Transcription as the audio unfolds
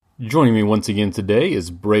Joining me once again today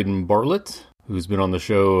is Braden Bartlett, who's been on the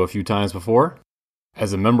show a few times before.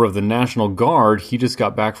 As a member of the National Guard, he just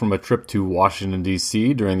got back from a trip to Washington,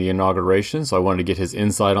 D.C. during the inauguration, so I wanted to get his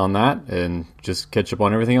insight on that and just catch up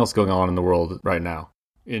on everything else going on in the world right now.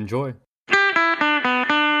 Enjoy.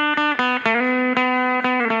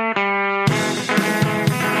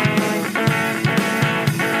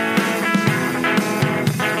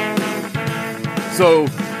 So,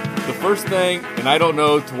 the first thing, and I don't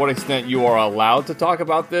know to what extent you are allowed to talk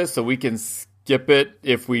about this, so we can skip it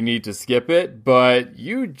if we need to skip it, but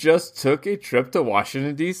you just took a trip to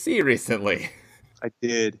Washington, D.C. recently. I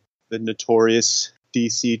did. The notorious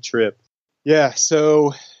D.C. trip. Yeah,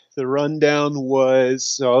 so the rundown was,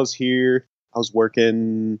 so I was here,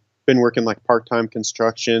 been working like part-time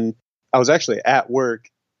construction. I was actually at work.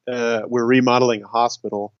 We're remodeling a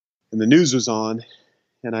hospital, and the news was on,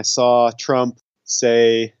 and I saw Trump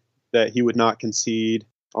say that he would not concede,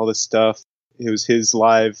 all this stuff. It was his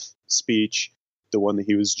live speech, the one that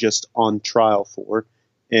he was just on trial for.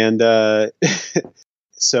 And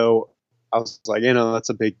so I was like, that's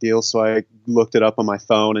a big deal. So I looked it up on my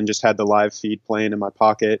phone and just had the live feed playing in my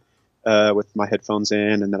pocket with my headphones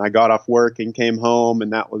in. And then I got off work and came home,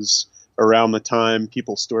 and that was around the time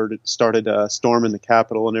people started storming the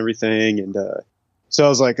Capitol and everything. And so I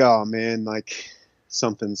was like, oh, man, like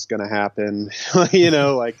something's going to happen,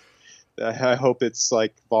 like I hope it's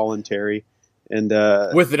like voluntary. And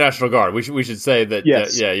with the National Guard, we should say that.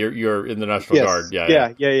 Yes. You're in the National Guard.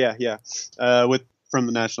 Yeah. From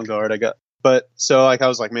the National Guard, I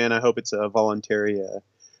was like, man, I hope it's a voluntary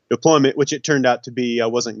deployment, which it turned out to be. I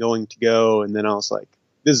wasn't going to go, and then I was like,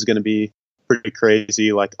 this is going to be pretty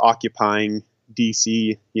crazy, like occupying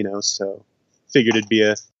DC, So figured it'd be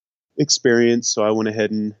a experience, so I went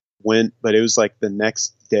ahead and went. But it was like the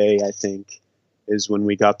next day, I think, is when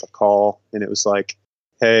we got the call, and it was like,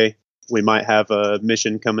 hey, we might have a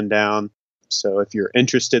mission coming down, so if you're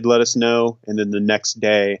interested, let us know. And then the next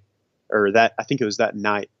day, I think it was that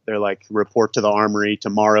night, they're like, report to the armory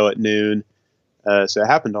tomorrow at noon. So it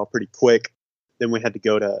happened all pretty quick. Then we had to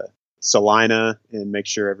go to Salina and make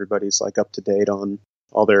sure everybody's like up to date on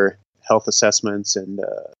all their health assessments, and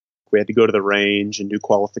we had to go to the range and do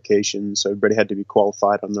qualifications. So everybody had to be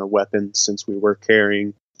qualified on their weapons, since we were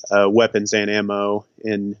carrying weapons and ammo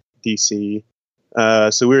in DC.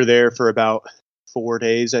 So we were there for about 4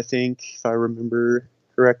 days, I think, if I remember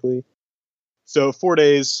correctly. So 4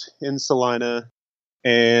 days in Salina,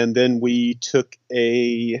 and then we took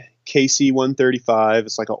a KC-135.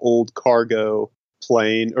 It's like an old cargo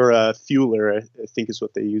plane, or a fueler, I think is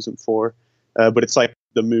what they use them for. But it's like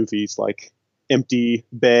the movies, like empty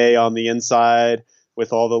bay on the inside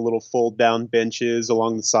with all the little fold down benches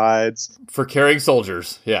along the sides. For carrying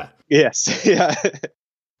soldiers, yeah. Yes, yeah.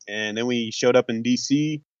 And then we showed up in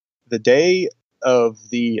DC. The day of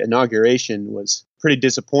the inauguration was pretty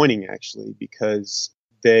disappointing, actually, because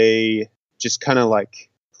they just kind of like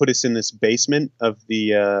put us in this basement of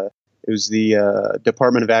the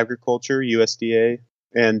Department of Agriculture, USDA,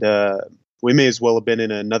 and we may as well have been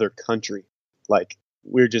in another country. Like,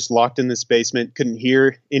 we were just locked in this basement, couldn't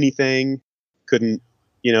hear anything, they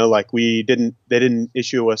didn't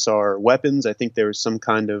issue us our weapons. I think there was some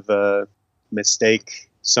kind of mistake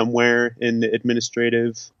somewhere in the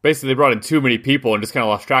administrative. Basically, they brought in too many people and just kind of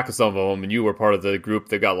lost track of some of them, and you were part of the group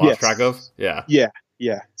that got lost track of? Yeah.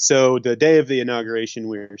 So the day of the inauguration,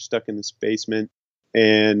 we were stuck in this basement,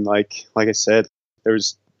 and like I said, there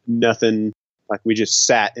was nothing. Like, we just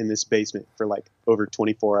sat in this basement for like over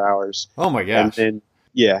 24 hours. Oh my gosh. And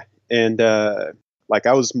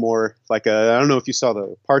I was more like I don't know if you saw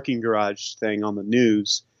the parking garage thing on the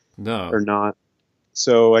news. No. Or not.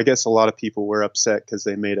 So I guess a lot of people were upset because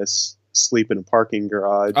they made us sleep in a parking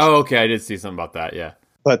garage. Oh, okay. I did see something about that, yeah.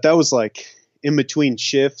 But that was like in between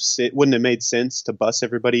shifts. It wouldn't have made sense to bus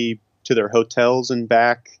everybody to their hotels and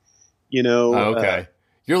back, Oh, okay.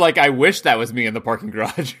 You're like, I wish that was me in the parking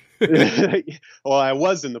garage. Well, I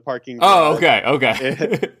was in the parking garage. Oh,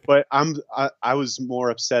 okay. But I was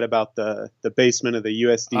more upset about the basement of the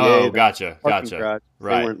USDA. Oh, gotcha. Garage. Right.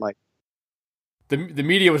 They weren't like... The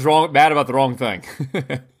media was bad about the wrong thing.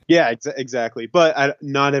 Yeah, exactly. But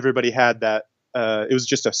not everybody had that. It was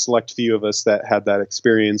just a select few of us that had that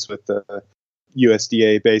experience with the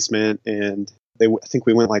USDA basement, and I think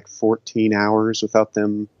we went like 14 hours without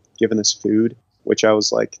them giving us food, which I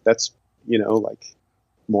was like, that's, like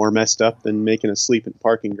more messed up than making us sleep in a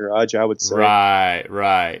parking garage, I would say.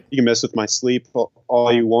 Right. You can mess with my sleep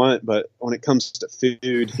all you want, but when it comes to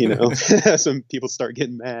food, some people start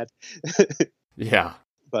getting mad. Yeah.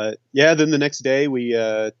 But yeah, then the next day we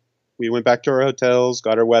went back to our hotels,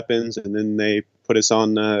 got our weapons, and then they put us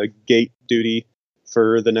on gate duty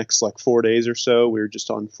for the next like 4 days or so. We were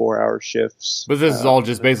just on 4-hour shifts. But this is all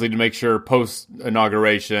just basically to make sure post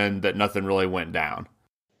inauguration that nothing really went down.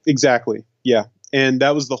 Exactly. Yeah. And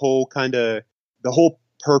that was the whole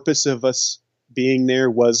purpose of us being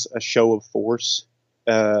there was a show of force.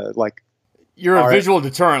 Like you're a visual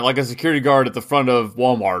deterrent, like a security guard at the front of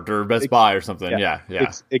Walmart or Best Buy or something. Yeah.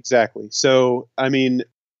 Exactly. So, I mean,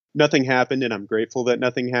 nothing happened, and I'm grateful that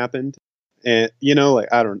nothing happened. And, like,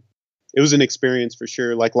 it was an experience for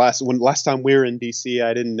sure. Like last time we were in DC,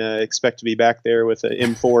 I didn't expect to be back there with an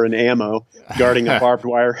M4 and ammo guarding a barbed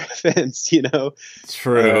wire fence,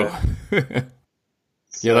 True.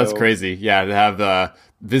 Yeah, that's crazy. Yeah, to have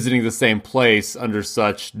visiting the same place under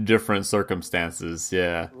such different circumstances.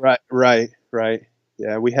 Yeah. Right.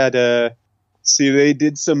 Yeah, we had they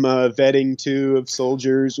did some vetting too of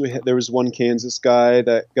soldiers. There was one Kansas guy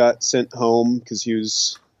that got sent home because he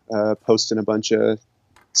was posting a bunch of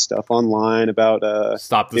stuff online about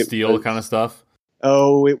Stop the Steal kind of stuff.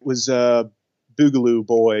 Oh, it was Boogaloo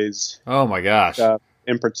Boys. Oh my gosh.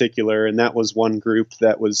 In particular, and that was one group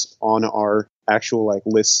that was on our actual like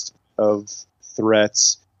list of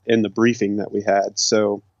threats in the briefing that we had.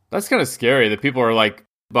 So that's kind of scary that people are like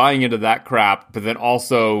buying into that crap, but then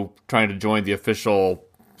also trying to join the official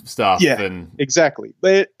stuff. Yeah, exactly.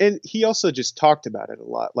 And he also just talked about it a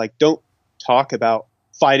lot. Like, don't talk about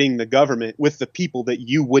fighting the government with the people that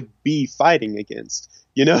you would be fighting against.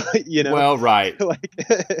 Well, right.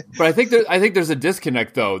 But I think there's a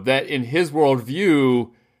disconnect though, that in his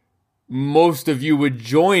worldview, most of you would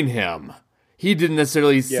join him. He didn't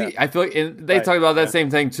necessarily see. Yeah. I feel like, and they talk about that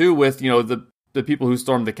same thing too with the people who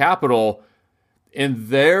stormed the Capitol. In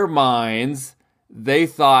their minds, they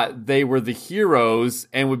thought they were the heroes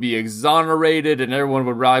and would be exonerated, and everyone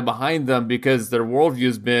would rally behind them because their worldview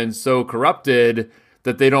has been so corrupted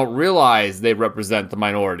that they don't realize they represent the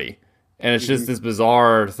minority. And it's just this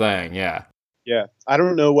bizarre thing, yeah. Yeah, I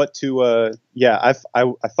don't know what to. I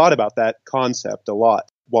thought about that concept a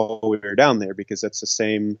lot while we were down there because that's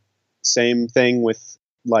the same thing with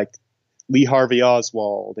like Lee Harvey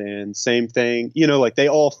Oswald and same thing. Like they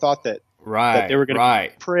all thought that they were going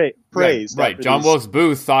to praise. Right. John Wilkes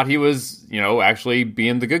Booth thought he was actually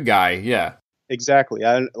being the good guy. Yeah. Exactly.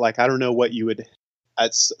 I don't know what you would.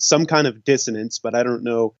 It's some kind of dissonance, but I don't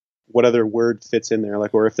know what other word fits in there,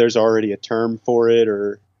 or if there's already a term for it,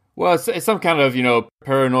 or. Well, it's some kind of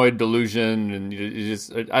paranoid delusion,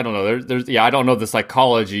 and I don't know. There's I don't know the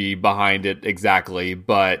psychology behind it exactly,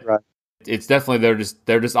 but it's definitely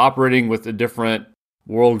they're just operating with a different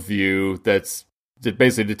worldview that's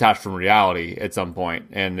basically detached from reality at some point,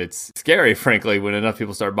 and it's scary, frankly, when enough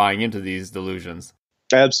people start buying into these delusions.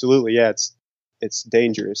 Absolutely, yeah, it's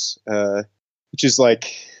dangerous. Which is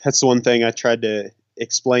that's the one thing I tried to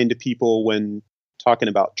explain to people when talking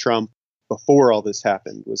about Trump before all this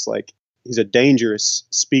happened was he's a dangerous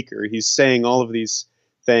speaker. He's saying all of these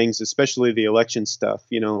things, especially the election stuff,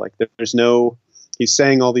 he's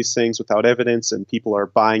saying all these things without evidence and people are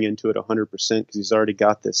buying into it 100% because he's already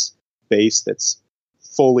got this base that's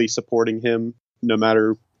fully supporting him no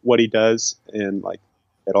matter what he does. And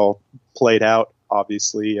it all played out,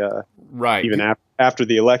 obviously, even after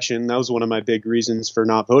the election. That was one of my big reasons for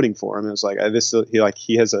not voting for him. It was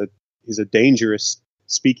he's a dangerous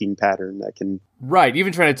speaking pattern that can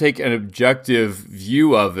even trying to take an objective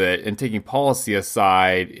view of it and taking policy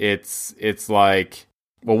aside, it's like,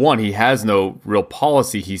 well, one, he has no real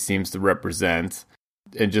policy he seems to represent,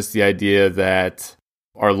 and just the idea that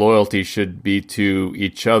our loyalty should be to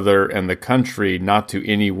each other and the country, not to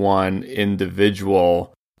any one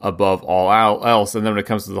individual above all else. And then when it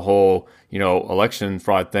comes to the whole election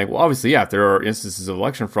fraud thing, well, obviously, yeah, if there are instances of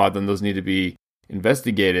election fraud, then those need to be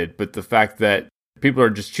investigated. But the fact that people are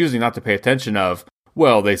just choosing not to pay attention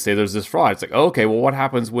well, they say there's this fraud. It's like, okay, well, what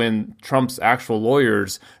happens when Trump's actual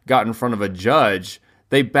lawyers got in front of a judge?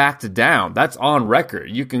 They backed down. That's on record.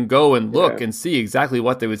 You can go and look and see exactly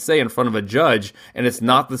what they would say in front of a judge, and it's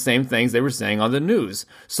not the same things they were saying on the news.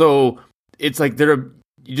 So it's like they're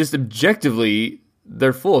just objectively,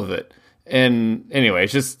 they're full of it. And anyway,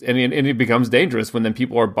 it's just, and it becomes dangerous when then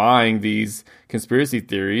people are buying these conspiracy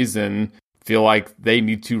theories and feel like they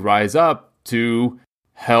need to rise up to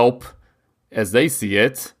help, as they see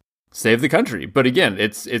it, save the country. But again,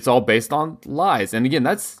 it's all based on lies. And again,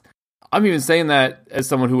 I'm even saying that as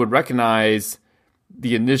someone who would recognize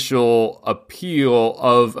the initial appeal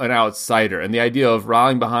of an outsider and the idea of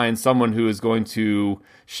rallying behind someone who is going to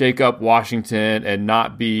shake up Washington and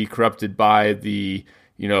not be corrupted by the,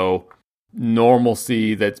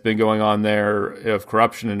 normalcy that's been going on there of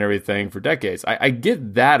corruption and everything for decades. I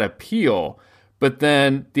get that appeal, But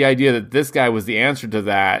then the idea that this guy was the answer to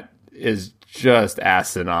that is just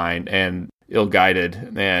asinine and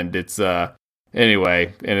ill-guided. And it's,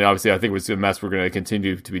 anyway, and obviously I think it's a mess we're going to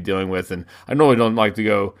continue to be dealing with. And I normally don't like to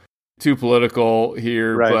go too political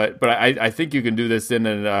here, Right. but I think you can do this in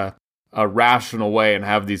a rational way and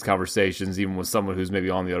have these conversations, even with someone who's maybe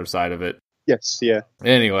on the other side of it. Yes. Yeah.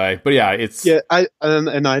 Anyway, but yeah, it's... Yeah. I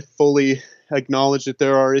fully acknowledge that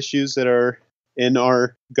there are issues that are in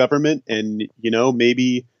our government, and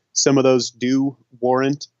maybe some of those do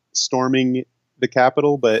warrant storming the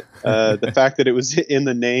Capitol, but the fact that it was in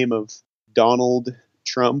the name of Donald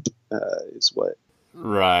Trump is what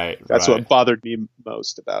that's what bothered me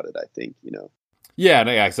most about it, I think. Yeah, and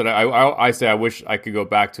I said I say I wish I could go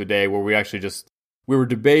back to a day where we were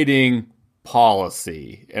debating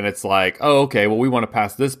policy, and it's like, oh, okay, well, we want to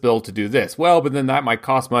pass this bill to do this. Well, but then that might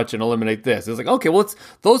cost much and eliminate this. It's like, okay, well,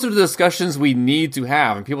 those are the discussions we need to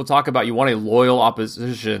have. And people talk about you want a loyal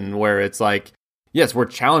opposition, where it's like, yes, we're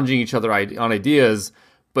challenging each other on ideas,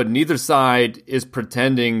 but neither side is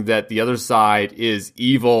pretending that the other side is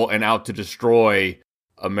evil and out to destroy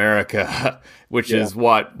America, which is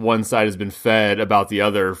what one side has been fed about the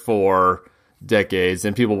other for decades.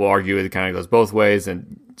 And people will argue it kind of goes both ways,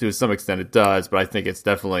 and to some extent it does, but I think it's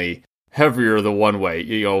definitely heavier the one way.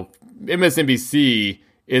 MSNBC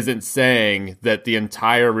isn't saying that the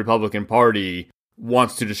entire Republican Party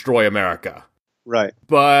wants to destroy America. Right.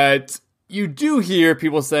 But you do hear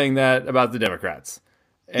people saying that about the Democrats.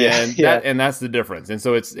 And that's the difference. And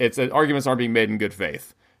so it's arguments aren't being made in good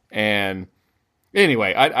faith. And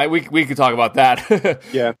anyway, we could talk about that.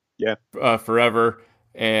 Forever.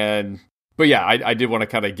 But yeah, I did want to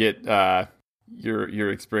kind of get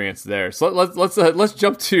your experience there. So let's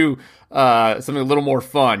jump to something a little more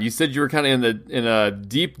fun. You said you were kind of in a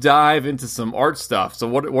deep dive into some art stuff. So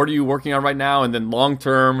what are you working on right now? And then long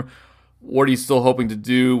term, what are you still hoping to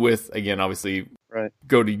do with, again, obviously,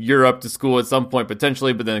 go to Europe to school at some point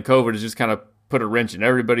potentially, but then COVID has just kind of put a wrench in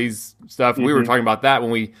everybody's stuff. Mm-hmm. We were talking about that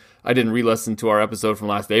when I didn't re-listen to our episode from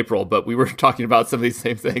last April, but we were talking about some of these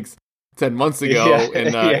same things 10 months ago.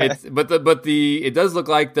 It does look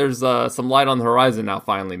like there's some light on the horizon now,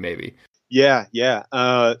 finally, maybe. Yeah.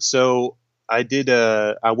 So I did,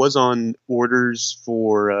 I was on orders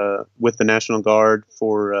for, with the National Guard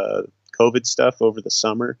for COVID stuff over the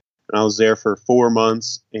summer. And I was there for 4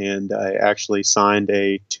 months, and I actually signed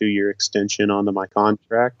a 2-year extension onto my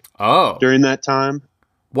contract. Oh, during that time.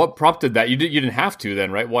 What prompted that? You didn't have to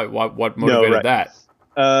then, right? What motivated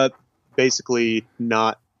that? Basically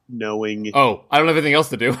not knowing. Oh, I don't have anything else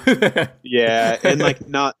to do. Yeah, and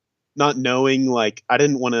not knowing, I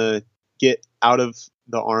didn't want to get out of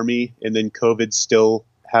the Army and then COVID still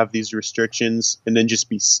have these restrictions and then just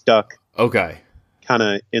be stuck. Okay. Kind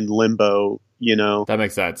of in limbo, That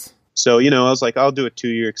makes sense. So, I was like, I'll do a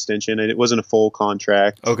 2-year extension, and it wasn't a full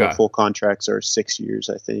contract. Okay. The full contracts are 6 years,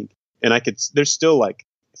 I think. And there's still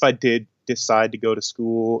if I did decide to go to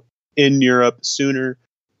school in Europe sooner,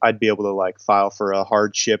 I'd be able to file for a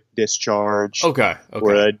hardship discharge. Okay.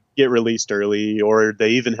 Or I'd get released early, or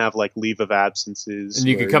they even have leave of absences. And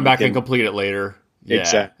you could come back and complete it later. Yeah.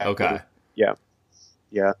 Exactly. Okay.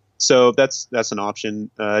 Yeah. So that's an option.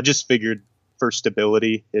 I just figured for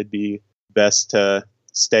stability, it'd be best to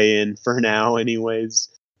stay in for now anyways,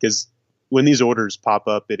 because when these orders pop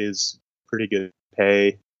up, it is pretty good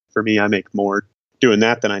pay. For me, I make more doing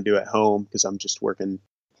that than I do at home because I'm just working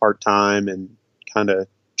part-time and kind of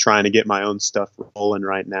trying to get my own stuff rolling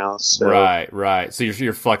right now. So, right. So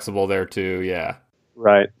you're flexible there too. Yeah.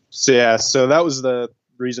 Right. So that was the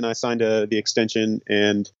reason I signed the extension,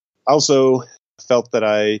 and also felt that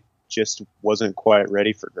I just wasn't quite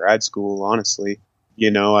ready for grad school, honestly.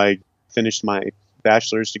 I finished my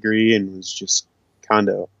bachelor's degree and was just kind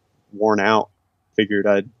of worn out. Figured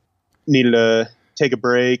I'd needed to take a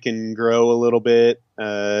break and grow a little bit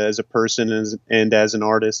as a person and as an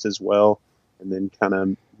artist as well, and then kind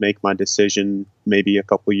of make my decision maybe a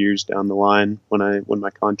couple years down the line when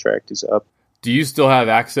my contract is up. Do you still have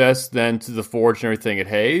access then to the Forge and everything at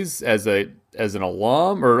Hayes as an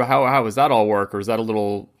alum, or how does that all work, or is that a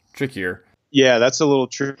little trickier? Yeah, that's a little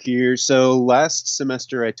trickier. So last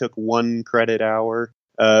semester I took 1 credit hour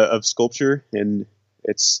of sculpture, and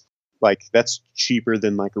it's that's cheaper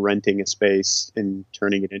than renting a space and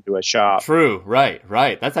turning it into a shop. True.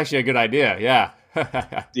 Right. That's actually a good idea. Yeah.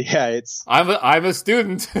 Yeah, I'm a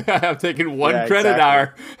student. I'm taking 1 credit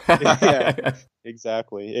hour. Yeah,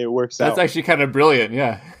 exactly. It works out. That's actually kind of brilliant.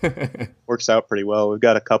 Yeah. Works out pretty well. We've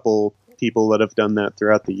got a couple people that have done that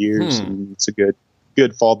throughout the years, and it's a good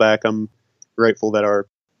fallback. I'm grateful that our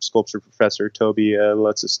sculpture professor Toby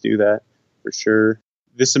lets us do that for sure.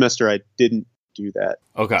 This semester I didn't do that.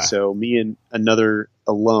 Okay. So me and another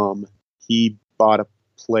alum, he bought a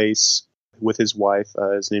place with his wife.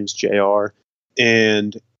 His name's JR,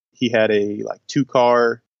 and he had a like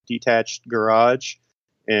 2-car detached garage,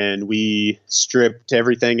 and we stripped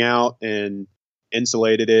everything out and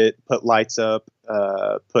insulated it, put lights up,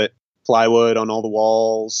 put plywood on all the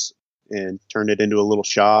walls, and turned it into a little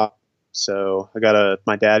shop. So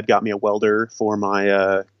my dad got me a welder for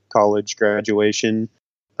my college graduation,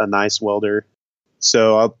 a nice welder.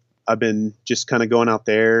 So I've been just kind of going out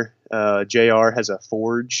there. JR has a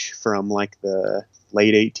forge from like the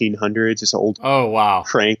late 1800s. It's an old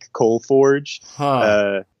crank coal forge.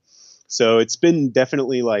 So it's been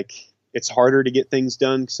definitely like, it's harder to get things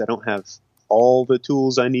done because I don't have all the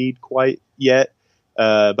tools I need quite yet.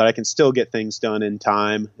 But I can still get things done in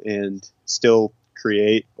time and still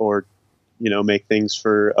create or, make things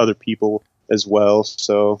for other people as well.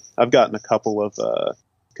 So I've gotten a couple of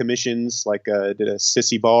commissions, like did a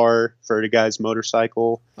sissy bar for a guy's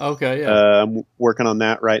motorcycle. Okay, yeah. I'm working on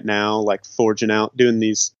that right now, like forging out, doing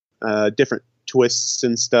these different twists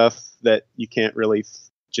and stuff that you can't really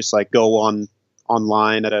just like go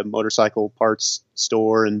online at a motorcycle parts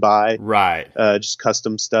store and buy. Right. Just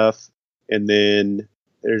custom stuff. And then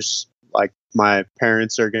there's like my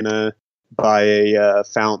parents are going to buy a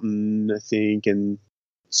fountain, I think, and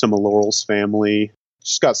some of Laurel's family.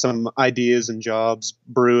 Just got some ideas and jobs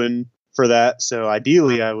brewing for that. So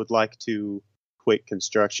ideally, I would like to quit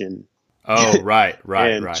construction. Oh, right.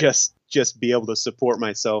 And just be able to support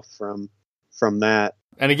myself from that.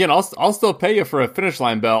 And again, I'll still pay you for a Finish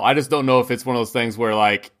Line belt. I just don't know if it's one of those things where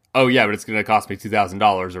like, oh yeah, but it's going to cost me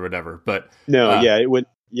 $2,000 or whatever. But no, it would.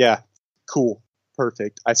 Yeah, cool,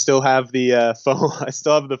 perfect. I still have the foam. I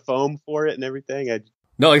still have the foam for it and everything.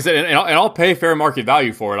 No, like I said, and I'll pay fair market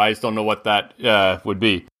value for it. I just don't know what that would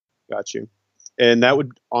be. Got you. And that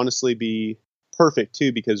would honestly be perfect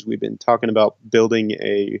too, because we've been talking about building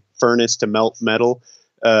a furnace to melt metal,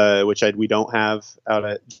 which we don't have out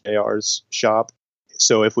at JR's shop.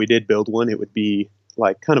 So if we did build one, it would be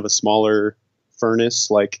like kind of a smaller furnace,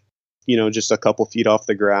 like, just a couple feet off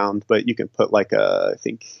the ground, but you can put like I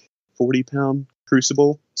think 40-pound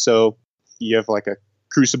crucible. So you have like a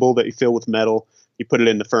crucible that you fill with metal. You put it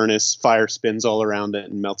in the furnace, fire spins all around it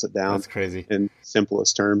and melts it down. That's crazy. In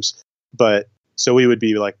simplest terms. But so we would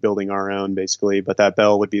be like building our own basically, but that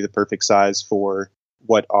bell would be the perfect size for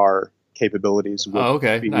what our capabilities would be. Oh,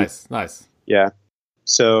 okay. Nice. Yeah.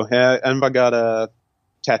 So, and I got a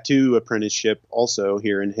tattoo apprenticeship also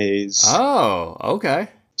here in Hayes. Oh, okay.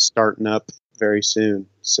 Starting up very soon.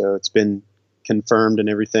 So it's been confirmed and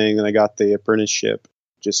everything. And I got the apprenticeship,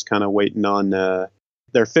 just kind of waiting on,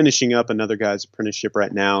 they're finishing up another guy's apprenticeship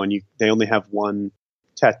right now. And they only have one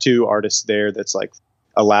tattoo artist there that's like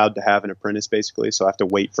allowed to have an apprentice basically. So I have to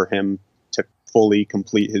wait for him to fully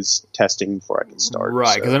complete his testing before I can start.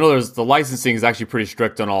 Right. Because I know the licensing is actually pretty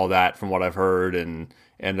strict on all that from what I've heard. And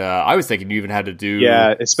I was thinking you even had to do...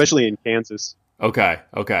 Yeah, especially in Kansas. Okay.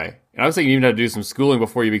 And I was thinking you even had to do some schooling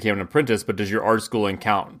before you became an apprentice, but does your art schooling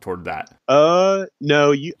count toward that? No.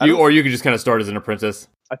 Or you could just kind of start as an apprentice?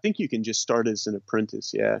 I think you can just start as an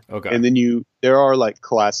apprentice, yeah. Okay. And then there are like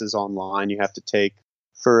classes online you have to take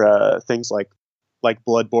for things like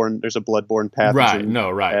bloodborne. There's a bloodborne pathogen. Right, no,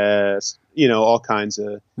 right. All kinds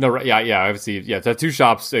of... No, right, yeah, obviously, yeah, tattoo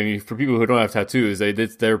shops, I mean, for people who don't have tattoos,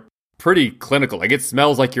 they're pretty clinical. Like it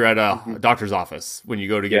smells like you're at a doctor's office when you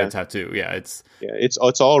go to get a tattoo. Yeah,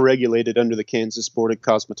 it's all regulated under the Kansas Board of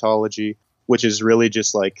Cosmetology, which is really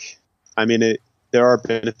just like, I mean, there are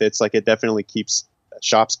benefits. Like it definitely keeps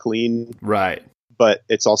shops clean, right? But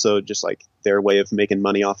it's also just like their way of making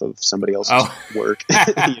money off of somebody else's work,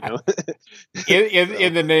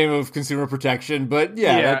 in the name of consumer protection. But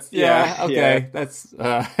that's.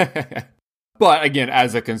 But again,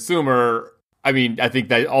 as a consumer, I mean, I think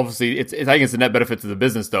that obviously I think it's a net benefit to the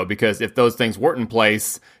business though, because if those things weren't in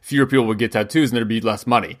place, fewer people would get tattoos and there'd be less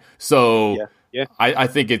money. So I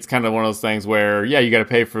think it's kind of one of those things where, you got to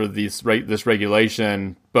pay for this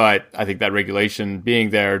regulation, but I think that regulation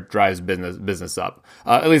being there drives business up.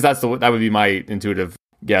 At least that would be my intuitive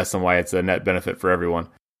guess on why it's a net benefit for everyone.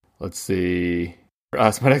 Let's see.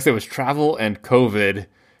 So my next thing was travel and COVID,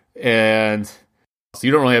 and so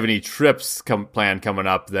you don't really have any trips planned coming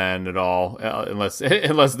up then at all, unless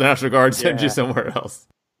the National Guard sends you somewhere else.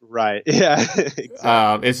 Right. Yeah.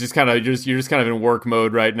 Exactly. It's just kind of you're just kind of in work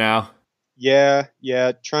mode right now. Yeah.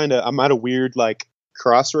 I'm at a weird like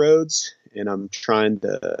crossroads, and I'm trying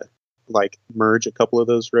to like merge a couple of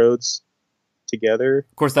those roads together.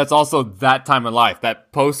 Of course, that's also that time in life,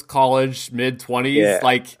 that post-college, mid-20s,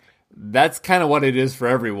 like that's kind of what it is for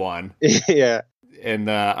everyone. Yeah. And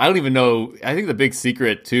I don't even know. I think the big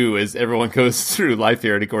secret, too, is everyone goes through life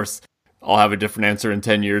here. And, of course, I'll have a different answer in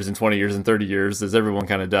 10 years and 20 years and 30 years, as everyone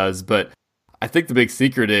kind of does. But I think the big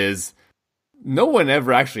secret is no one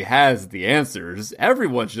ever actually has the answers.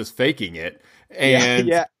 Everyone's just faking it.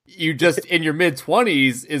 And you just, in your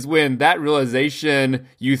mid-20s is when that realization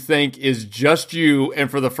you think is just you,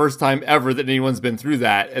 and for the first time ever that anyone's been through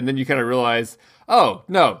that. And then you kind of realize, oh,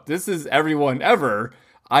 no, this is everyone ever.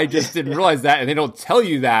 I just didn't realize that. And they don't tell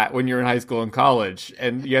you that when you're in high school and college.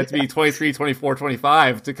 And you have to be 23, 24,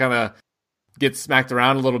 25 to kind of get smacked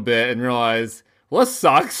around a little bit and realize, well, this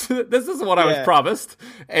sucks. This isn't what I was promised.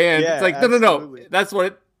 And it's like, no. That's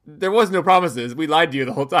what there was no promises. We lied to you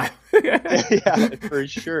the whole time. Yeah, for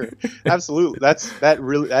sure. Absolutely.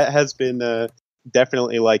 That has been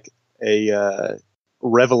definitely like a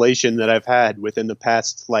revelation that I've had within the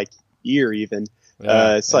past like year even.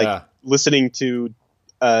 It's like listening to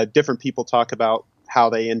different people talk about how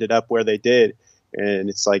they ended up where they did. And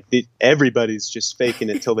it's like everybody's just faking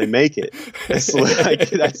it till they make it. It's like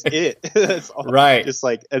that's it. That's all. Right. Just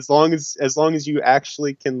like as long as you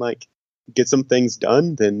actually can like get some things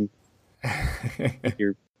done, then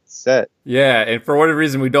you're set. Yeah, and for whatever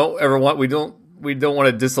reason, we don't want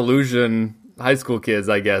to disillusion high school kids,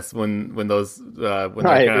 I guess, when those when they're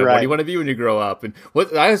kind of, what do you want to be when you grow up? And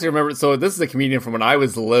what I actually remember, so this is a comedian from when I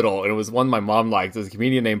was little, and it was one my mom liked. It was a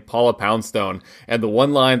comedian named Paula Poundstone, and the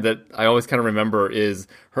one line that I always kind of remember is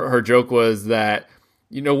her joke was that,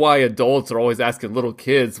 you know why adults are always asking little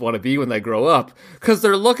kids want to be when they grow up? Because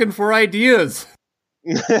they're looking for ideas.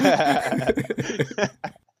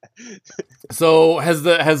 So has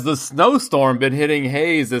the snowstorm been hitting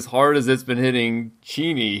Hayes as hard as it's been hitting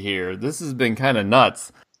Cheney here? This has been kind of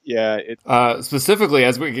nuts. Yeah. Specifically,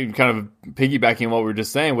 as we can kind of piggybacking what we were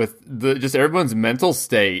just saying with just everyone's mental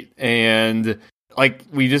state, and like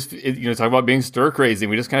we just talk about being stir crazy.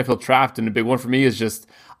 We just kind of feel trapped. And the big one for me is just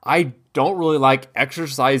I don't really like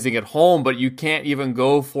exercising at home, but you can't even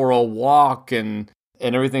go for a walk, and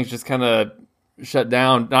everything's just kind of shut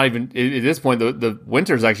down. Not even at this point, the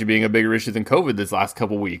winter's actually being a bigger issue than COVID this last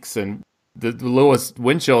couple weeks, and the lowest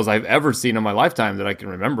wind chills I've ever seen in my lifetime that I can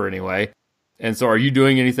remember anyway. And so are you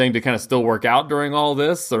doing anything to kind of still work out during all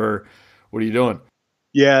this, or what are you doing?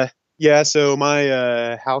 Yeah. So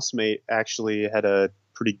my housemate actually had a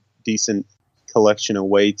pretty decent collection of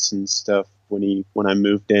weights and stuff when I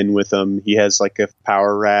moved in with him. He has like a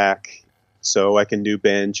power rack, so I can do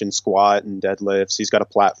bench and squat and deadlifts. He's got a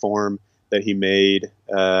platform that he made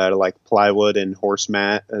out of like plywood and horse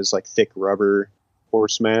mat, as like thick rubber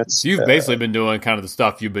horse mats. So you've basically been doing kind of the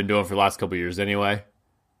stuff you've been doing for the last couple of years anyway.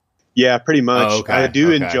 Yeah, pretty much. Oh, okay. I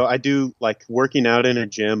do like working out in a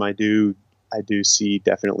gym. I do see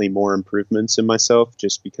definitely more improvements in myself,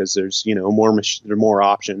 just because there's, there are more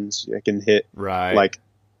options. I can hit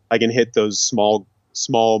I can hit those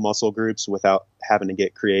small muscle groups without having to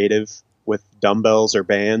get creative with dumbbells or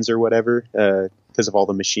bands or whatever, because of all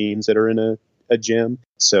the machines that are in a gym.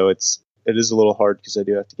 So it is a little hard because I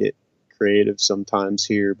do have to get creative sometimes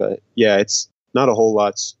here, but yeah, it's not a whole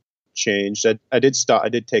lot's changed. I did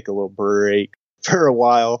take a little break for a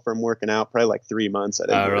while from working out, probably like 3 months. I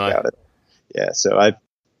didn't work out it. Yeah. So I've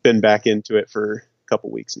been back into it for a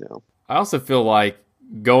couple weeks now. I also feel like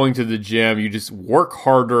going to the gym, you just work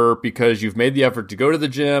harder because you've made the effort to go to the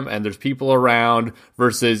gym and there's people around,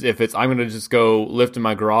 versus if it's, I'm going to just go lift in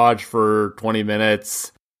my garage for 20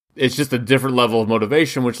 minutes. It's just a different level of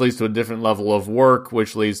motivation, which leads to a different level of work,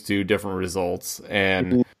 which leads to different results.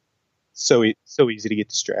 And so easy to get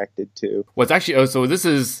distracted too. What's actually, so this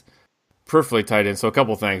is perfectly tied in. So a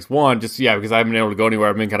couple things. One, just, because I haven't been able to go anywhere.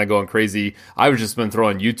 I've been kind of going crazy. I've just been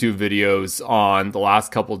throwing YouTube videos on the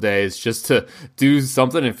last couple of days just to do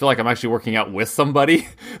something and feel like I'm actually working out with somebody.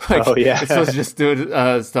 It's supposed to just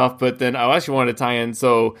do stuff. But then I actually wanted to tie in.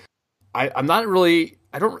 So I've never really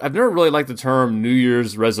liked the term New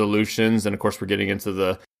Year's resolutions. And of course, we're getting into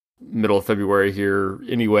the middle of February here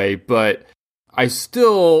anyway. But I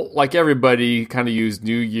still, like everybody, kind of use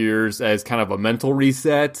New Year's as kind of a mental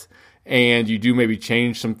reset. And you do maybe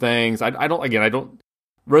change some things.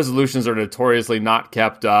 Resolutions are notoriously not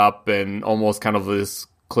kept up, and almost kind of this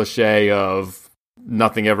cliche of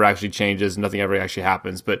nothing ever actually changes, nothing ever actually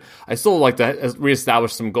happens. But I still like to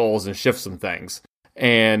reestablish some goals and shift some things.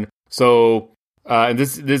 And so, and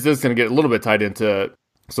this is going to get a little bit tied into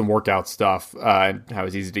some workout stuff and how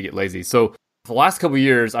it's easy to get lazy. So for the last couple of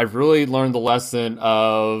years, I've really learned the lesson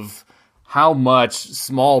of how much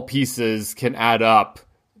small pieces can add up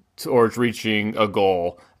towards reaching a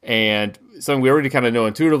goal. And something we already kind of know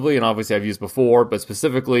intuitively, and obviously I've used before, but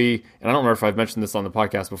specifically, and I don't remember if I've mentioned this on the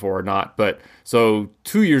podcast before or not, but so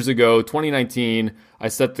 2 years ago, 2019, I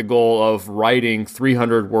set the goal of writing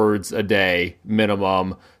 300 words a day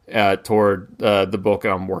minimum toward the book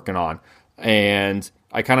I'm working on. And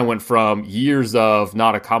I kind of went from years of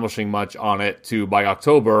not accomplishing much on it to by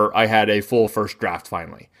October, I had a full first draft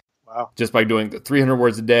finally. Wow. Just by doing 300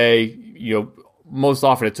 words a day, most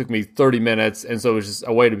often it took me 30 minutes. And so it was just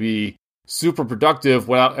a way to be super productive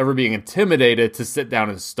without ever being intimidated to sit down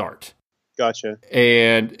and start. Gotcha.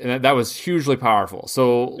 And that was hugely powerful.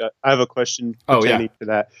 So I have a question pertaining to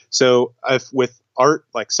that. So with art,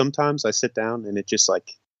 like sometimes I sit down and it just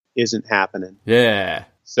like isn't happening. Yeah.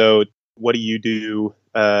 So what do you do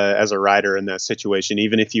as a writer in that situation?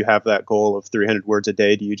 Even if you have that goal of 300 words a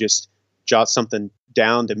day, do you just jot something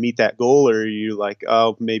down to meet that goal? Or are you like,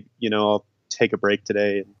 oh, maybe, I'll take a break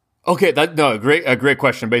today? Okay, a great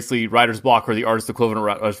question. Basically, writer's block, or the artist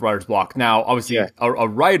equivalent of writer's block. Now, obviously, a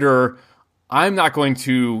writer, I'm not going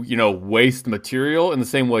to, waste material in the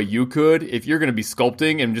same way you could. If you're going to be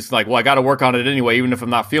sculpting and just like, well, I got to work on it anyway, even if I'm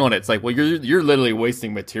not feeling it. It's like, well, you're literally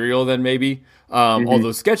wasting material then maybe.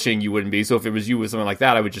 Although sketching you wouldn't be. So if it was you with something like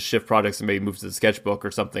that, I would just shift projects and maybe move to the sketchbook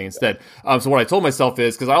or something instead. So what I told myself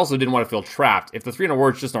is, because I also didn't want to feel trapped. If the 300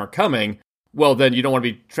 words just aren't coming, well, then you don't want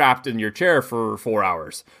to be trapped in your chair for 4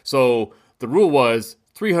 hours. So the rule was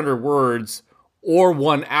 300 words or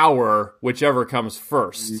 1 hour, whichever comes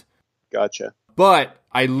first. Gotcha. But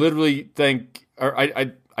I literally think, or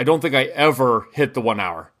I don't think I ever hit the 1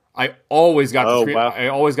 hour. I always got the three. Wow. I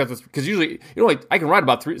always got this because usually, I can write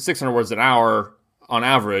about 600 words an hour on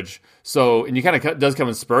average. So, and you kind of does come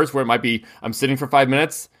in spurts where it might be I'm sitting for 5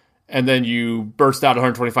 minutes and then you burst out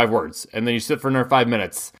 125 words and then you sit for another 5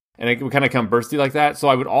 minutes and it would kind of come bursty like that. So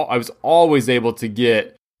I was always able to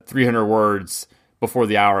get 300 words before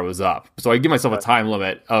the hour was up. So I give myself a time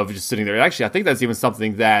limit of just sitting there. And actually, I think that's even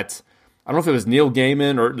something that I don't know if it was Neil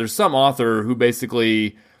Gaiman or there's some author who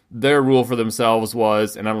basically their rule for themselves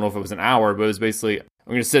was, and I don't know if it was an hour, but it was basically, I'm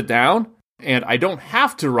going to sit down and I don't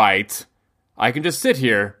have to write. I can just sit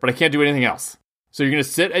here, but I can't do anything else. So you're going to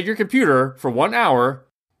sit at your computer for 1 hour.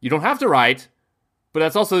 You don't have to write, but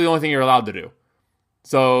that's also the only thing you're allowed to do.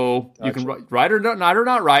 So you can write or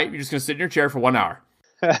not write. You're just going to sit in your chair for 1 hour.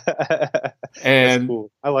 And that's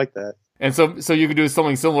cool. I like that. And so you can do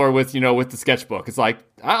something similar with, with the sketchbook. It's like,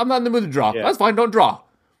 I'm not in the mood to draw. Yeah. That's fine. Don't draw.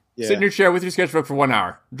 Yeah. Sit in your chair with your sketchbook for 1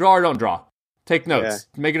 hour. Draw or don't draw. Take notes.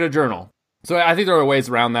 Yeah. Make it a journal. So I think there are ways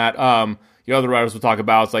around that. Other writers will talk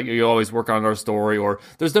about, it's like you always work on our story, or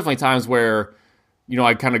there's definitely times where,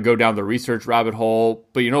 I kind of go down the research rabbit hole.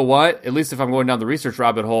 But you know what? At least if I'm going down the research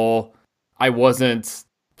rabbit hole, I wasn't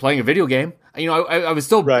playing a video game. I was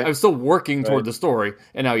still working toward the story.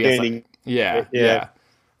 And now, yes, yeah.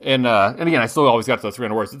 And again, I still always got to the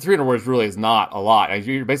 300 words. The 300 words really is not a lot.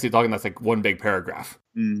 You're basically talking that's like one big paragraph.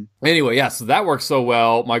 Anyway, so that worked so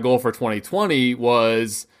well. My goal for 2020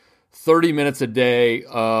 was 30 minutes a day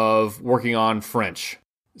of working on French.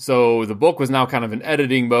 So the book was now kind of in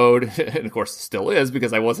editing mode, and of course it still is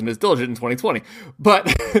because I wasn't as diligent in 2020.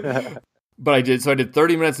 But but I did. So I did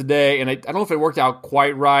 30 minutes a day, and I don't know if it worked out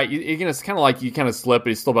quite right. Again, it's kind of like you kind of slip,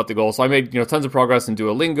 but it's still about the goal. So I made tons of progress in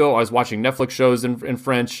Duolingo. I was watching Netflix shows in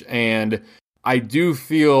French, and I do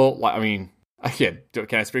feel like,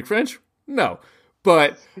 can I speak French? No.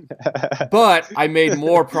 But I made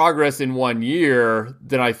more progress in 1 year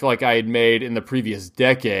than I feel like I had made in the previous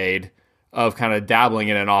decade of kind of dabbling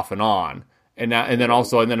in it off and on. And then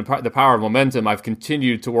the power of momentum, I've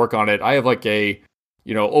continued to work on it. I have like a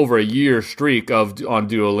over a year streak on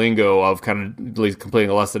Duolingo of kind of at least completing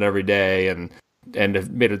a lesson every day and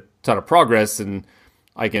have made a ton of progress, and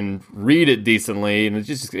I can read it decently, and it's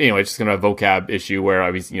just kind of a vocab issue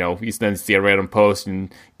where you then see a random post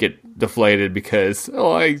and get deflated because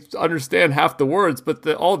I understand half the words, but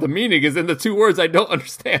all the meaning is in the 2 words I don't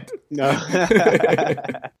understand. No.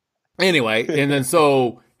 Anyway, and then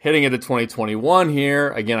so hitting into 2021 here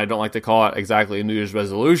again, I don't like to call it exactly a New Year's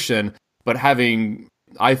resolution, but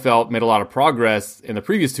I felt made a lot of progress in the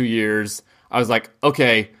previous 2 years. I was like,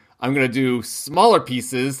 okay, I'm gonna do smaller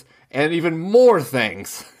pieces and even more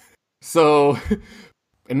things. So,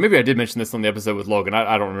 and maybe I did mention this on the episode with Logan.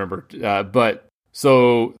 I don't remember. But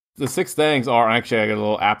so the 6 things are actually, I got a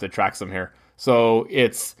little app that tracks them here. So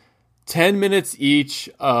it's 10 minutes each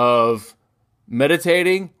of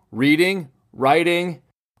meditating, reading, writing,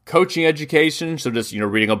 coaching education. So just,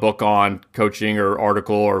 reading a book on coaching or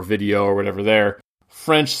article or video or whatever there.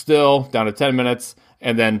 French still down to 10 minutes.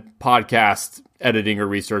 And then podcast editing or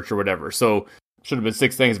research or whatever. So should have been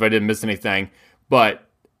 6 things if I didn't miss anything. But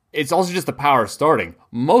it's also just the power of starting.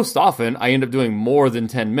 Most often, I end up doing more than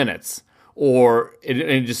 10 minutes. Or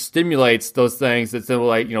it just stimulates those things that's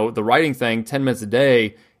like, the writing thing, 10 minutes a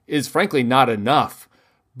day is frankly not enough.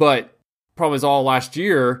 But problem is all last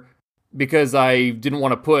year, because I didn't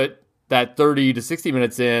want to put that 30 to 60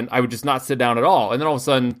 minutes in, I would just not sit down at all. And then all of a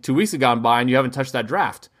sudden, 2 weeks have gone by and you haven't touched that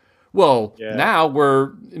draft. Well, now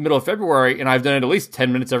we're in the middle of February and I've done it at least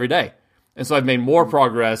 10 minutes every day. And so I've made more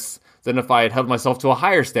progress than if I had held myself to a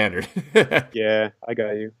higher standard. Yeah, I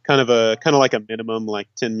got you. Kind of like a minimum, like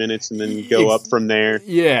 10 minutes, and then go up from there.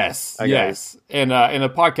 Yes. And the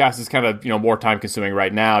podcast is kind of more time consuming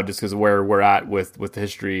right now, just because of where we're at with the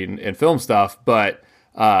history and film stuff. But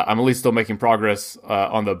I'm at least still making progress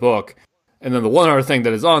on the book. And then the one other thing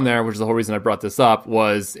that is on there, which is the whole reason I brought this up,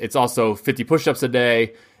 was it's also 50 push-ups a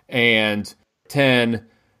day and 10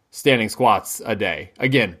 standing squats a day.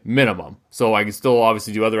 Again, minimum. So I can still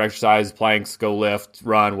obviously do other exercises, planks, go lift,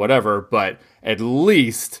 run, whatever, but at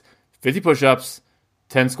least 50 push-ups,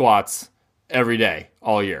 10 squats every day,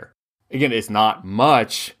 all year. Again, it's not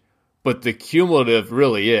much, but the cumulative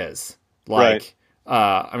really is. Like,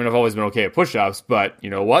 right. I've always been okay at push-ups, but you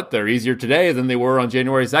know what? They're easier today than they were on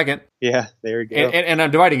January 2nd. Yeah, there you go. And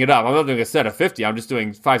I'm dividing it up. I'm not doing a set of 50. I'm just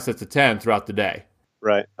doing 5 sets of 10 throughout the day.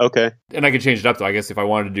 Right. Okay. And I could change it up though. I guess if I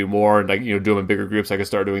wanted to do more and do them in bigger groups, I could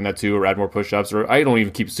start doing that too, or add more push-ups. Or I don't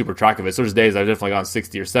even keep super track of it. So there's days I've definitely gone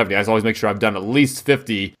 60 or 70. I just always make sure I've done at least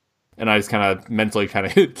 50, and I just kind of mentally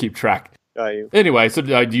keep track. Got you. Anyway, so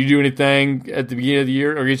do you do anything at the beginning of the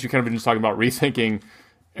year? Or I guess you kind of been just talking about rethinking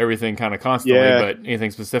everything kind of constantly, but anything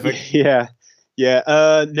specific? Yeah.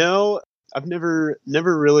 No, I've never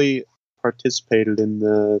really participated in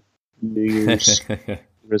the New Year's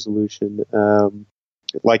resolution.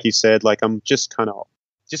 Like you said, like I'm just kind of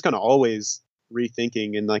always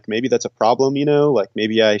rethinking, and like maybe that's a problem, like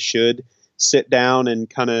maybe I should sit down and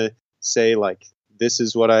kind of say like, this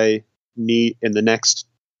is what I need in the next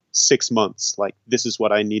 6 months. Like this is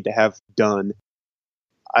what I need to have done.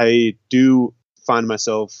 I do find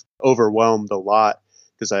myself overwhelmed a lot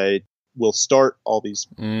because I will start all these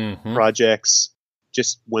projects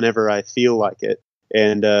just whenever I feel like it.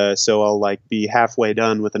 And so I'll like be halfway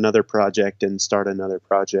done with another project and start another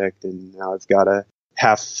project. And now I've got a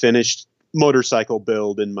half finished motorcycle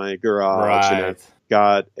build in my garage. Right. And I've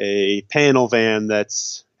got a panel van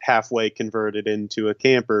that's halfway converted into a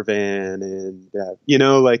camper van. And,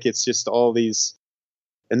 like it's just all these.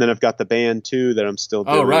 And then I've got the band too that I'm still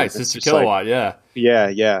doing. Oh, right. Sister Kilowatt. Like,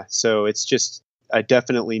 yeah. So it's just, I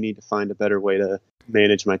definitely need to find a better way to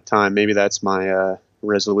manage my time. Maybe that's my,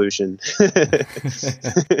 resolution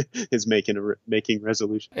is making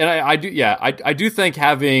resolution. And I do think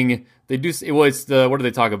having what do they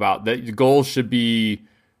talk about, that the goals should be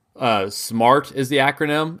SMART is the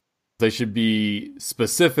acronym. They should be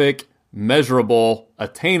specific, measurable,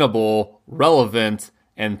 attainable, relevant,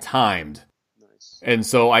 and timed. Nice. And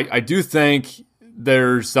so I do think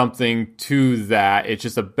there's something to that. It's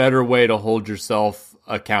just a better way to hold yourself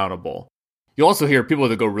accountable. You also hear people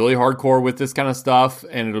that go really hardcore with this kind of stuff,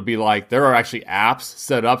 and it'll be like, there are actually apps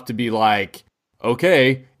set up to be like,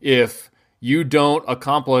 okay, if you don't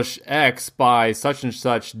accomplish X by such and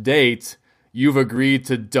such date, you've agreed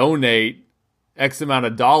to donate X amount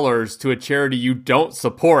of dollars to a charity you don't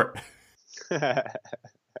support.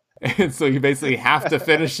 And so you basically have to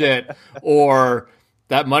finish it, or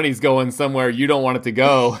that money's going somewhere you don't want it to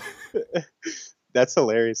go. That's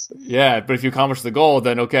hilarious. Yeah, but if you accomplish the goal,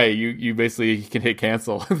 then okay, you basically can hit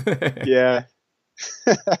cancel. Yeah.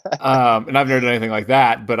 And I've never done anything like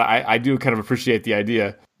that, but I do kind of appreciate the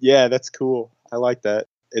idea. Yeah, that's cool. I like that.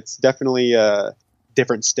 It's definitely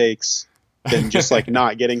different stakes than just like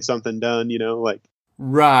not getting something done, like.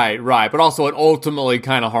 Right. But also an ultimately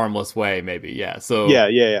kind of harmless way, maybe. Yeah. So yeah.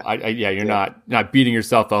 You're not beating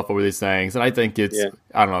yourself up over these things, and I think it's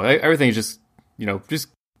I don't know. Everything is just just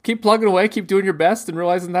keep plugging away, keep doing your best, and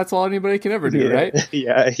realizing that's all anybody can ever do, right?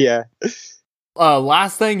 Yeah.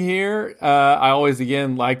 Last thing here, I always,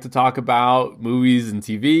 again, like to talk about movies and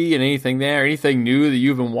TV and anything anything new that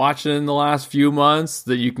you've been watching in the last few months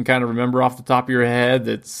that you can kind of remember off the top of your head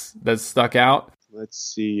that's stuck out. Let's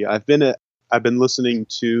see. I've been listening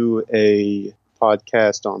to a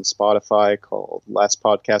podcast on Spotify called Last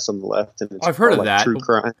Podcast on the Left, and I've heard of that. True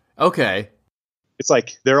crime. Okay. It's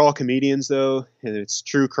like they're all comedians though, and it's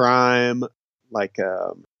true crime, like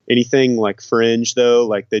anything like Fringe though.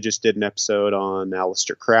 Like they just did an episode on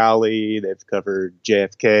Aleister Crowley. They've covered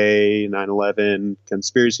JFK, 9/11,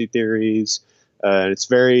 conspiracy theories, and it's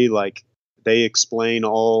very like they explain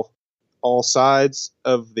all sides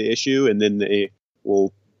of the issue, and then they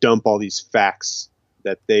will dump all these facts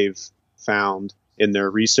that they've found in their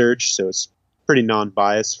research, so it's pretty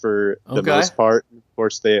non-biased for the most part. Of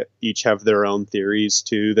course, they each have their own theories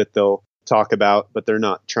too that they'll talk about, but they're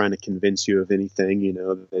not trying to convince you of anything.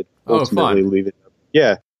 They ultimately leave it up.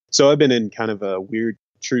 Yeah. So I've been in kind of a weird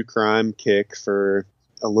true crime kick for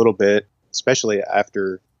a little bit, especially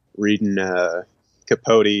after reading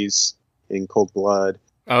Capote's In Cold Blood.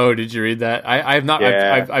 Oh, did you read that? I have not.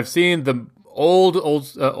 Yeah. I've seen the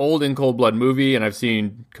old In Cold Blood movie, and I've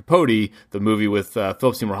seen Capote, the movie with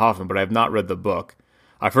Philip Seymour Hoffman, but I have not read the book.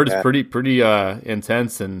 I've heard it's pretty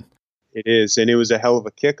intense, and it is, and it was a hell of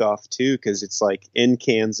a kickoff too, because it's like in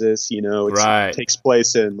Kansas. It takes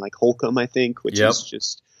place in like Holcomb, I think, which is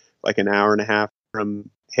just like an hour and a half from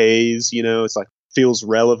Hays. It's like feels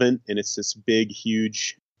relevant, and it's this big,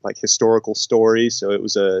 huge like historical story. So it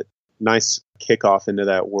was a nice kickoff into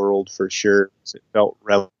that world for sure. It felt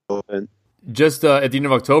relevant. Just at the end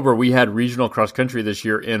of October, we had regional cross country this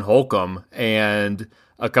year in Holcomb, and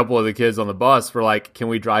a couple of the kids on the bus were like, "Can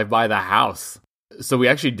we drive by the house?" So we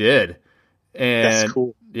actually did, and that's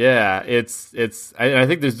cool. Yeah, it's. I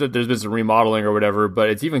think there's been some remodeling or whatever, but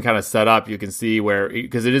it's even kind of set up. You can see where,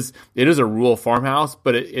 because it is a rural farmhouse,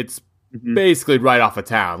 but it's basically right off of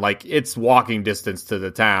town. Like it's walking distance to the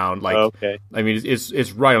town. Like I mean,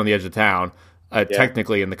 it's right on the edge of town.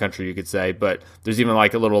 Technically in the country, you could say, but there's even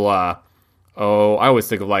like a little. I always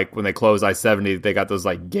think of like when they close I-70, they got those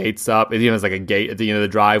like gates up. It even has like a gate at the end of the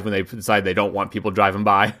drive when they decide they don't want people driving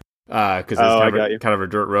by because it's kind of a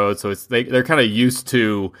dirt road. So they're kind of used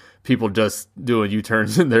to people just doing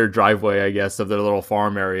U-turns in their driveway, I guess, of their little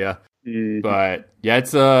farm area. Mm-hmm. But yeah,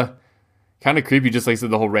 it's kind of creepy, just like I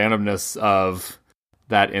said, the whole randomness of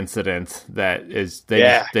that incident. That is,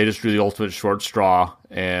 they just drew the ultimate short straw,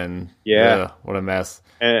 and what a mess.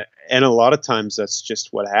 And a lot of times that's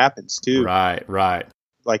just what happens too. Right.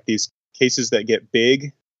 Like these cases that get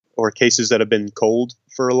big, or cases that have been cold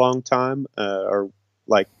for a long time, are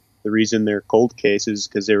like the reason they're cold cases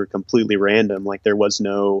because they were completely random. Like there was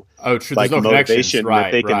no like no motivation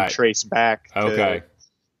that they can trace back.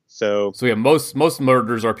 So yeah, most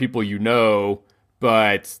murders are people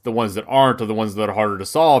but the ones that aren't are the ones that are harder to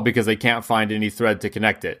solve because they can't find any thread to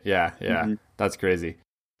connect it. Yeah, that's crazy.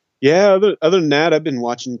 Yeah, other than that, I've been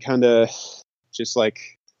watching kind of just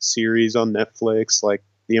like series on Netflix, like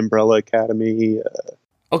The Umbrella Academy.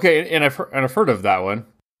 Okay, and I've heard of that one.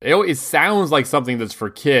 It sounds like something that's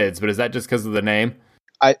for kids, but is that just because of the name?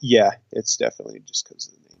 It's definitely just because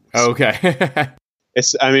of the name. Okay.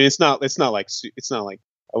 It's not like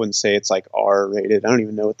I wouldn't say it's like R rated. I don't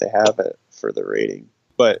even know what they have for the rating,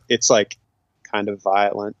 but it's like kind of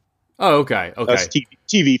violent. Oh, okay. That's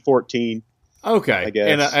TV 14. Okay, I guess.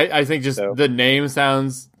 And I think just the name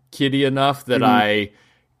sounds kiddie enough that I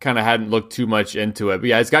kind of hadn't looked too much into it. But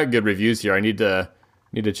yeah, it's got good reviews here. I need to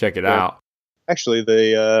check it out. Actually,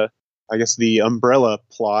 I guess the umbrella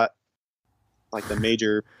plot, like the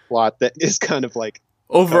major plot that is kind of like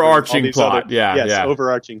overarching plot.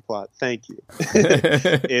 Overarching plot. Thank you.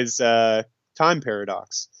 Is time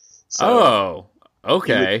paradox. So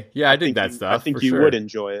okay. I dig that stuff. I think you would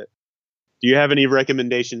enjoy it. Do you have any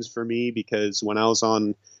recommendations for me? Because when I was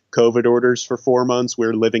on COVID orders for 4 months, we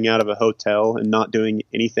were living out of a hotel and not doing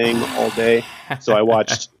anything all day. So I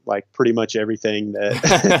watched like pretty much everything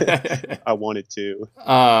that I wanted to.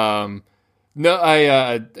 No,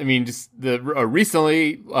 I mean, just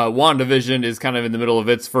recently, WandaVision is kind of in the middle of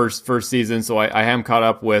its first season, so I am caught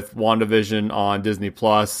up with WandaVision on Disney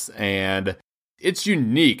Plus, and it's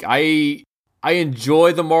unique. I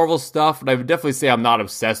enjoy the Marvel stuff, but I would definitely say I'm not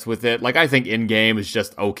obsessed with it. Like, I think Endgame is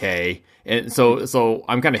just okay. And so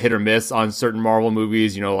I'm kind of hit or miss on certain Marvel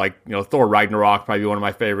movies, Thor Ragnarok, probably one of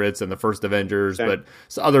my favorites, and the first Avengers. Same. But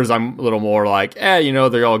others I'm a little more like,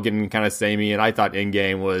 they're all getting kind of samey, and I thought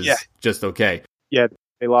Endgame was just okay. Yeah,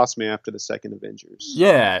 they lost me after the second Avengers.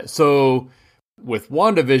 Yeah, so with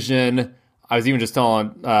WandaVision, I was even just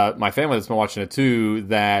telling my family that's been watching it too,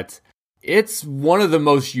 that it's one of the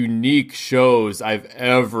most unique shows I've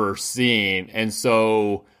ever seen. And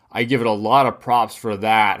so I give it a lot of props for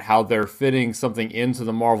that, how they're fitting something into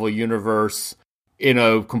the Marvel Universe in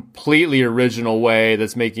a completely original way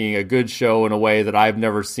that's making a good show in a way that I've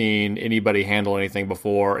never seen anybody handle anything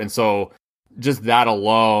before. And so just that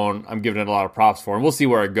alone, I'm giving it a lot of props for. And we'll see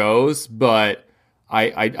where it goes, but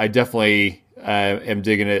I definitely am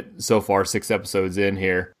digging it so far, 6 episodes in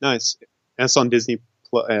here. Nice. That's on Disney.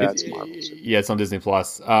 It's Marvel. Yeah, it's on Disney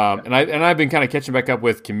Plus. And I've been kind of catching back up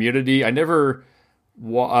with Community. I never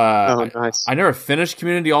nice. I never finished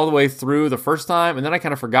Community all the way through the first time, and then I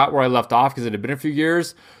kind of forgot where I left off because it had been a few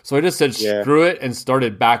years. So I just said screw it and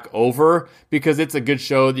started back over because it's a good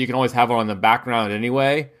show that you can always have on in the background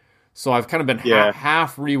anyway. So I've kind of been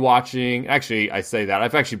half rewatching. Actually, I say that.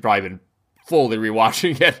 I've actually probably been fully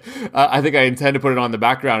rewatching it. I think I intend to put it on the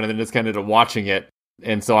background and then just kind of watching it.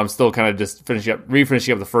 And so I'm still kind of just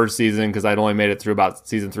refinishing up the first season because I'd only made it through about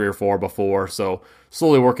season 3 or 4 before. So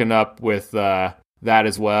slowly working up with that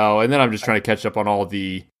as well. And then I'm just trying to catch up on all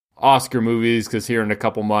the Oscar movies because here in a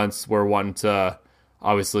couple months we're wanting to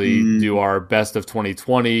obviously do our best of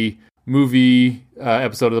 2020 movie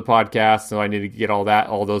episode of the podcast. So I need to get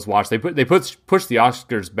all those watched. They pushed the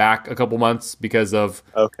Oscars back a couple months because of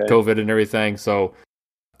COVID and everything. So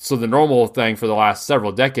the normal thing for the last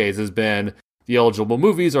several decades has been the eligible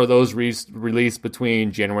movies are those released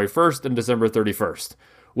between January 1st and December 31st.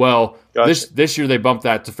 Well, this year they bumped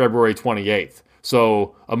that to February 28th.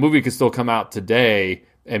 So a movie could still come out today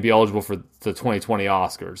and be eligible for the 2020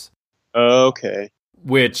 Oscars. Okay.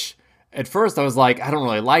 Which at first I was like, I don't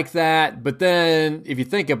really like that. But then if you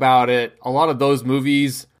think about it, a lot of those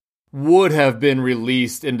movies would have been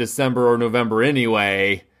released in December or November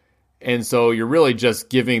anyway. And so you're really just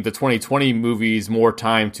giving the 2020 movies more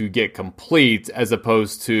time to get complete as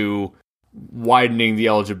opposed to widening the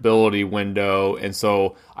eligibility window. And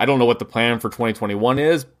so I don't know what the plan for 2021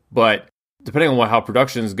 is, but depending on how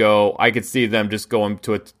productions go, I could see them just going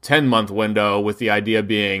to a 10-month window with the idea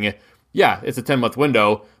being, it's a 10-month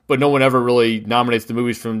window, but no one ever really nominates the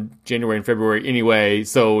movies from January and February anyway.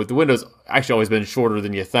 So the window's actually always been shorter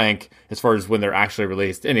than you think as far as when they're actually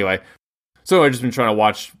released anyway. So I've just been trying to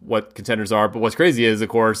watch what contenders are. But what's crazy is, of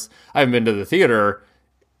course, I haven't been to the theater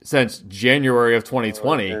since January of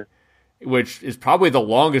 2020, which is probably the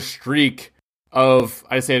longest streak of,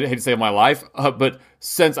 I hate to say of my life, but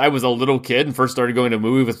since I was a little kid and first started going to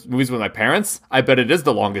movies with my parents, I bet it is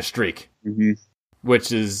the longest streak,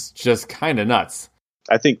 which is just kind of nuts.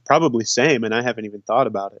 I think probably same, and I haven't even thought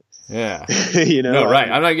about it. Yeah. No, right.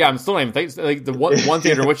 I'm still not even thinking. Like the one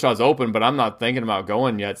theater in Wichita is open, but I'm not thinking about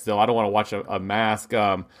going yet. Still, I don't want to watch a Mask.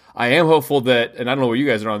 I am hopeful that, and I don't know where you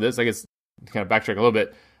guys are on this. I guess kind of backtrack a little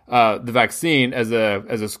bit. The vaccine as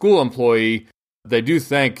a school employee, they do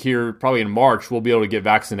think here probably in March we'll be able to get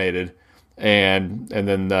vaccinated, and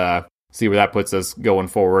then see where that puts us going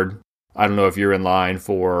forward. I don't know if you're in line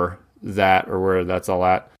for that or where that's all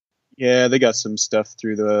at. Yeah, they got some stuff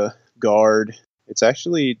through the Guard. It's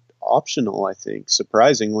actually optional, I think.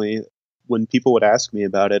 Surprisingly, when people would ask me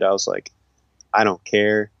about it, I was like, I don't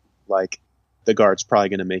care. Like, the Guard's probably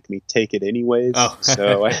going to make me take it anyways.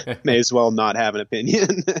 So I may as well not have an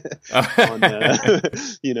opinion on,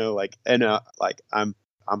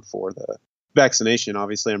 I'm for the vaccination.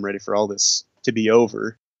 Obviously, I'm ready for all this to be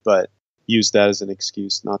over, but use that as an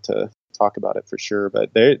excuse not to talk about it for sure.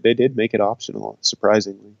 But they did make it optional,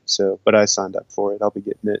 surprisingly. So, but I signed up for it. I'll be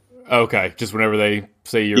getting it. Okay, just whenever they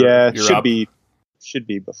say you're should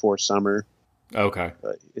be before summer. Okay,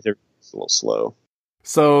 but it's a little slow.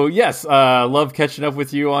 So yes, love catching up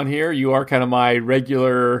with you on here. You are kind of my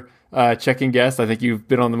regular check-in guest. I think you've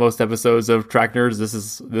been on the most episodes of Track Nerds. This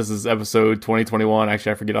is episode 2021.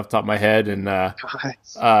 Actually, I forget off the top of my head, and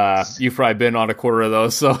you've probably been on a quarter of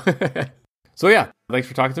those. So, so yeah, thanks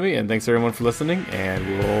for talking to me, and thanks everyone for listening, and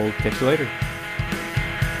we'll catch you later.